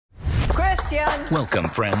Christian. Welcome,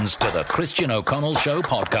 friends, to the Christian O'Connell Show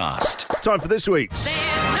podcast. Time for this week's.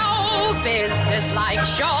 There's no business like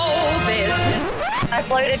show business. I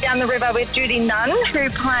floated down the river with Judy Nunn, who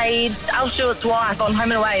played Al Stewart's wife on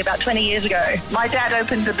Home and Away about 20 years ago. My dad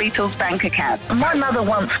opened the Beatles bank account. My mother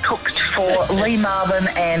once cooked for Lee Marvin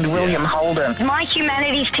and William Holden. My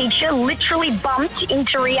humanities teacher literally bumped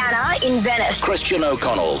into Rihanna in Venice. Christian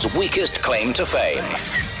O'Connell's weakest claim to fame.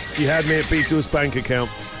 You had me at Beatles bank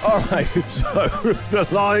account. All right, so the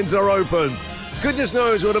lines are open. Goodness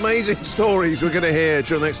knows what amazing stories we're going to hear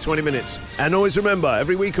during the next 20 minutes. And always remember,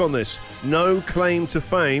 every week on this, no claim to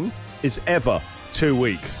fame is ever too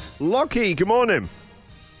weak. Lockie, good morning.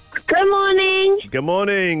 Good morning. Good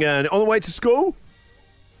morning. And on the way to school?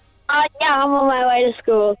 Yeah, I'm on my way to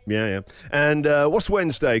school. Yeah. And what's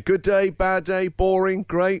Wednesday? Good day, bad day, boring,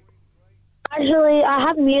 great? Actually, I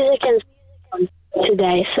have music and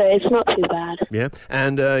today, so it's not too bad. Yeah.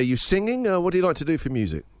 And you singing? What do you like to do for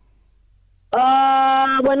music?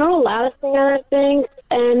 We're not allowed to sing, I don't think,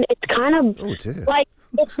 and it's kind of, like,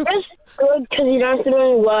 it's just good because you don't have to do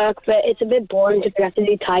any work, but it's a bit boring because you have to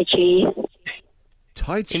do Tai Chi.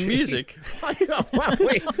 Tai Chi? In music?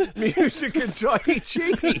 Music and Tai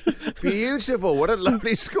Chi. Beautiful. What a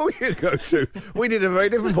lovely school you go to. We did a very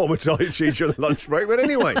different form of Tai Chi during the lunch break, but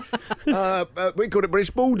anyway, we called it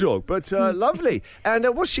British Bulldog, but lovely. And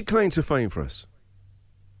what's your claim to fame for us?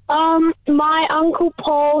 My Uncle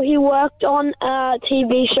Paul, he worked on a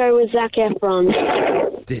TV show with Zac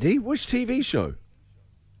Efron. Did he? Which TV show?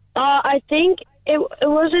 I think it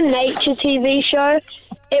was a nature TV show.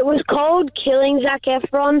 It was called Killing Zac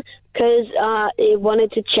Efron because it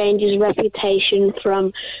wanted to change his reputation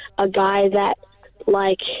from a guy that,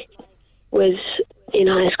 like, was in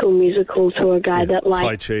High School Musical to a guy that, like,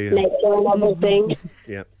 Tai Chi, nature and everything.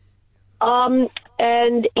 Yeah.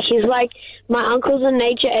 And he's like, my uncle's a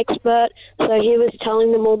nature expert, so he was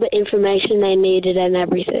telling them all the information they needed and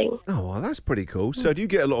everything. Oh, well, that's pretty cool. So do you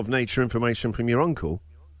get a lot of nature information from your uncle?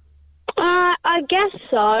 I guess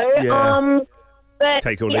so. Yeah. But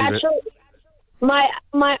Take or leave it.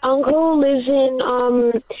 My uncle lives in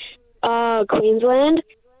Queensland,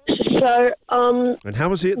 so And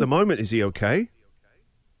how is he at the moment? Is he okay?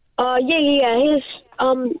 Yeah. He's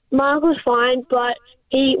my uncle's fine, but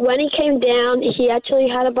when he came down, he actually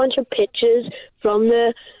had a bunch of pictures from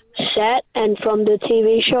the set and from the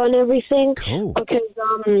TV show and everything. Cool. Because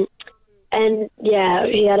and yeah,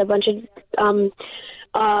 he had a bunch of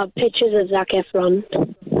pictures of Zac Efron.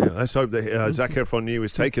 Yeah, let's hope that Zac Efron knew he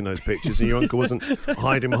was taking those pictures and your uncle wasn't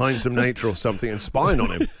hiding behind some nature or something and spying on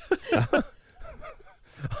him.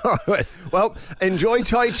 All right. Well, enjoy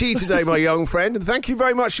Tai Chi today, my young friend, and thank you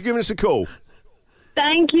very much for giving us a call.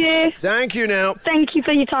 Thank you. Thank you now. Thank you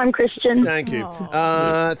for your time, Christian. Thank you.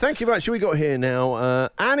 Thank you very much. Who we got here now?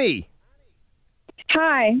 Annie.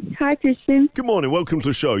 Hi, Christian. Good morning. Welcome to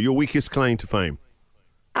the show. Your weakest claim to fame.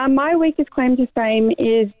 My weakest claim to fame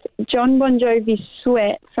is John Bon Jovi's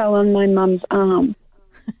sweat fell on my mum's arm.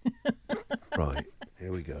 Right.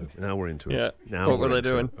 Here we go. Now we're into it. Yeah. Now what were they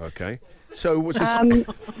doing? Okay. So was this...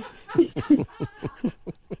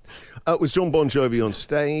 was John Bon Jovi on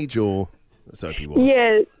stage or... Let's hope he was.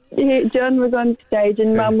 Yeah, John was on stage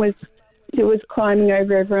and Mum was climbing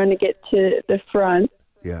over everyone to get to the front.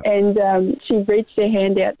 Yeah. And she reached her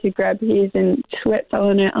hand out to grab his and sweat fell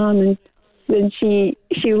on her arm and then she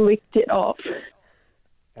licked it off.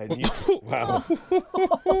 And wow.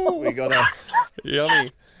 We got a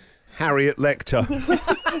Yummy. Harriet Lecter.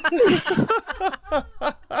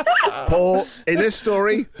 In this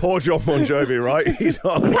story, poor John Bon Jovi, right? He's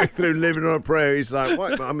halfway through living on a prayer. He's like,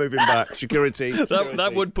 what? I'm moving back. Security.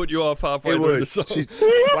 That would put you off halfway It through would. the song.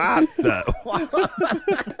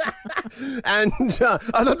 And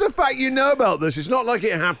I love the fact you know about this. It's not like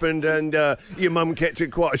it happened and your mum kept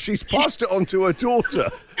it quiet. She's passed it on to her daughter.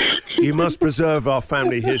 You must preserve our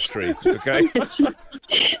family history, okay?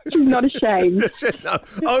 She's not ashamed. No,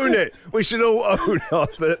 own it. We should all own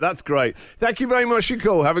it. That's great. Thank you very much for your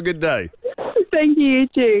call. Have a good day. Thank you, you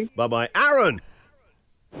too. Bye-bye. Aaron.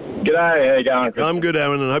 G'day, how you going, Chris? I'm good,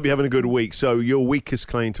 Aaron, and I hope you're having a good week. So your weakest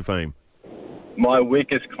claim to fame? My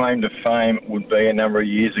weakest claim to fame would be a number of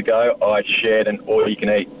years ago, I shared an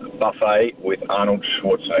all-you-can-eat buffet with Arnold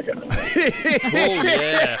Schwarzenegger. Oh,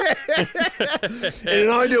 yeah. In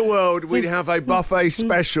an ideal world, we'd have a buffet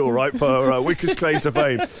special, right, for weakest claim to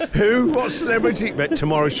fame. Who? What celebrity?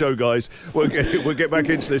 Tomorrow's show, guys. We'll get back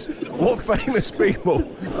into this. What famous people?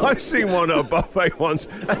 I've seen one at a buffet once,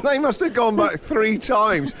 and they must have gone back 3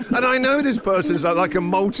 times. And I know this person's like a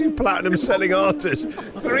multi-platinum selling artist.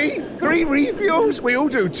 Three refills? We all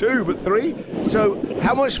do 2, but 3. So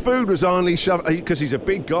how much food was Arnie shoved? Because he's a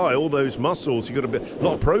big guy. guy, all those muscles. You got a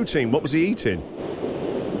lot of protein. What was he eating?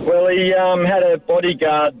 Well, he had a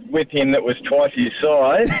bodyguard with him that was twice his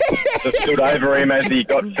size, that stood over him as he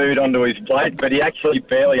got food onto his plate, but he actually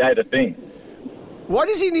barely ate a thing. Why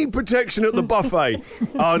does he need protection at the buffet?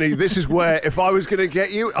 Arnie, this is where, if I was going to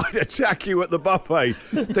get you, I'd attack you at the buffet.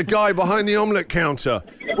 The guy behind the omelette counter.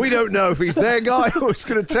 We don't know if he's their guy or he's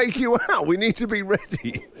going to take you out. We need to be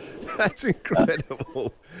ready. That's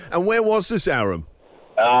incredible. And where was this, Aram?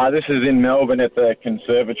 This is in Melbourne at the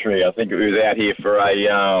Conservatory. I think it was out here for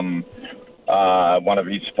a one of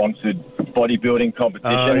his sponsored bodybuilding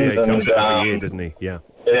competitions. Oh, yeah, he comes out every year, doesn't he? Yeah.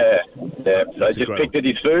 Yeah. So he just picked at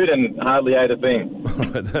his food and hardly ate a thing.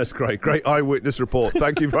 That's great. Great eyewitness report.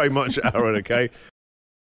 Thank you very much, Aaron, okay?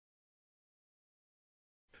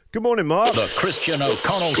 Good morning, Mark. The Christian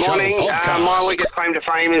O'Connell Show Morning. podcast. My weakest claim to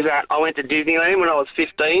fame is that I went to Disneyland when I was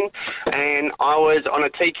 15 and I was on a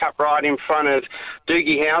teacup ride in front of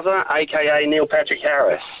Doogie Howser, a.k.a. Neil Patrick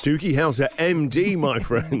Harris. Doogie Howser, MD, my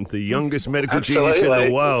friend, the youngest medical genius in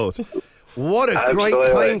the world. What a great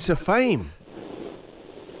claim to fame.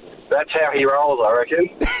 That's how he rolls, I reckon.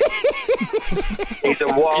 He's a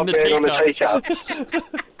wild bird on the teacup.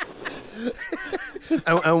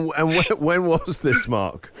 And when was this,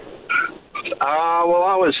 Mark? Well,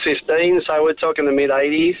 I was 15, so we're talking the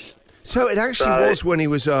mid-80s. So it actually was when he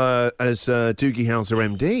was as Doogie Howser,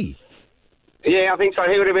 MD. Yeah, I think so.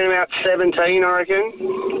 He would have been about 17, I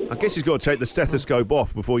reckon. I guess he's got to take the stethoscope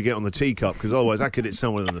off before you get on the teacup, because otherwise that could hit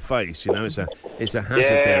someone in the face. You know, it's a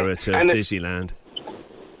hazard there at Disneyland.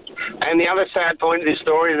 And the other sad point of this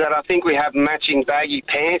story is that I think we have matching baggy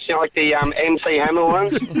pants, you know, like the MC Hammer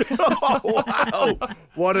ones. Oh, wow.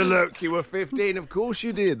 What a look. You were 15. Of course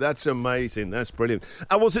you did. That's amazing. That's brilliant.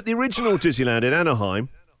 And was it the original Disneyland in Anaheim?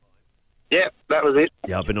 Yep, that was it.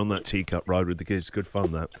 Yeah, I've been on that teacup ride with the kids. Good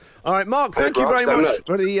fun, that. All right, Mark, thank you very much.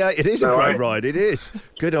 For it is a great ride. It is.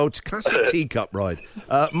 Good old classic teacup ride.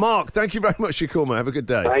 Mark, thank you very much for your call, mate. Have a good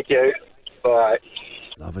day. Thank you. Bye.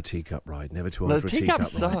 Love a teacup ride. Never too old for a teacup ride.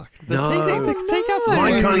 Suck. No, the teacups are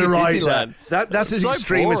my worse kind than of ride. Disneyland. That's as so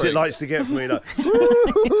extreme as it boring. likes to get for me. Like,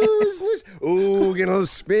 ooh, get all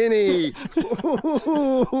spinny.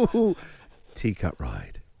 Ooh. Teacup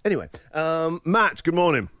ride. Anyway, Matt, good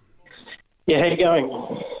morning. Yeah, how you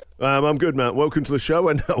going? I'm good, Matt. Welcome to the show.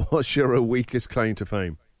 And what's your weakest claim to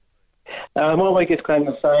fame? My weakest claim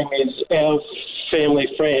to fame is our family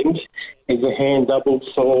friend is a hand double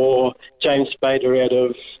for James Spader out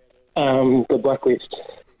of the Blacklist.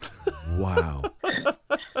 Wow.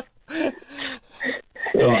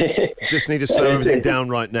 Right, just need to slow everything down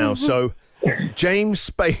right now. So, James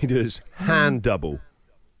Spader's hand double.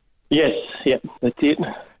 Yes, yep, that's it.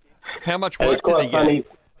 How much And work it's does he quite funny.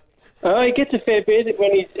 get? He gets a fair bit.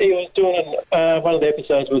 When he was doing one of the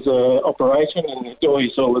episodes was an operation, and all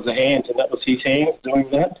you saw was a hand, and that was his hand doing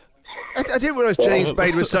that. I didn't realise James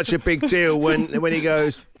Spader was such a big deal when he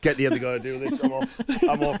goes, get the other guy to do this,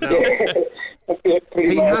 I'm off now.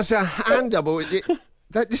 He has a hand double.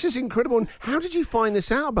 This is incredible. And how did you find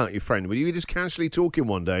this out about your friend? Were you just casually talking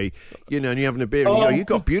one day, and you're having a beer, and you go, you've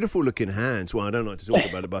got beautiful looking hands. Well, I don't like to talk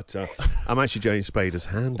about it, but I'm actually James Spader's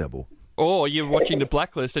hand double. Or you're watching The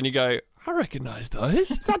Blacklist and you go, I recognise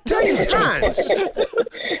those. Is that James' hands?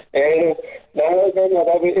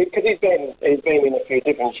 No, because he's been in a few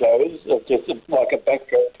different shows, just like a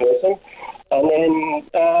backdrop person. And then,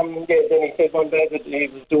 then he said one day that he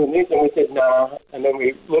was doing this, and we said, nah. And then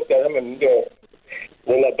we looked at him, and then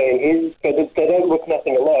they've been his, but they don't look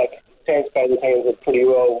nothing alike. James Spader's hands are pretty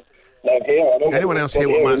well no hair on them. Anyone else hear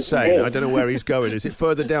what Matt's saying? I don't know where he's going. Is it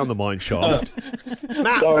further down the mine shaft?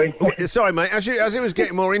 Matt, sorry, mate. As it was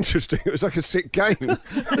getting more interesting, it was like a sick game.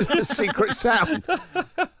 It was a secret sound.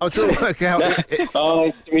 I was trying to work out. It's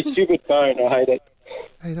my stupid phone. I hate it.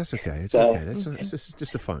 Hey, that's okay. It's okay. It's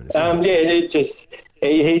just a phone. It's just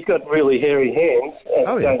he's got really hairy hands.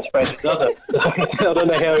 James Spader doesn't. I don't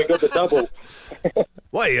know how he got the double.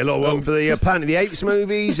 Well, you're not wrong for the Planet of the Apes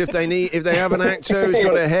movies. If they have an actor who's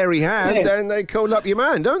got a hairy hand, then they call up your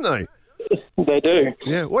man, don't they? They do.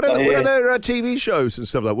 Yeah. What other TV shows and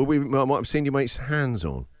stuff like that? We might have seen your mate's hands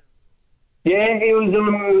on. Yeah, he was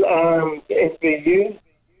on SVU.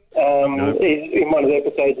 He's in one of the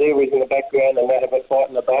episodes there where he's in the background and they have a fight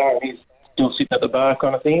in the bar and he's still sitting at the bar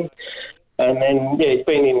kind of thing. And then, he's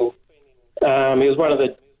been in... he was one of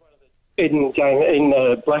the... In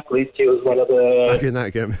the Blacklist, he was one of the... Back in that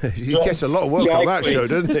again. He gets a lot of work on that show,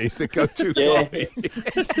 doesn't he? He's the go-to guy.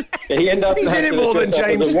 He ended up He's in it more than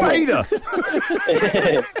James Spader.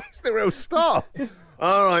 He's the real star.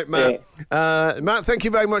 All right, Matt. Matt, thank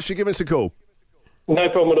you very much for giving us a call. No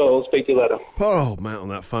problem at all. I'll speak to you later. Oh, Matt on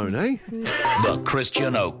that phone, eh? The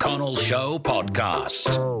Christian O'Connell Show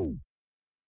Podcast.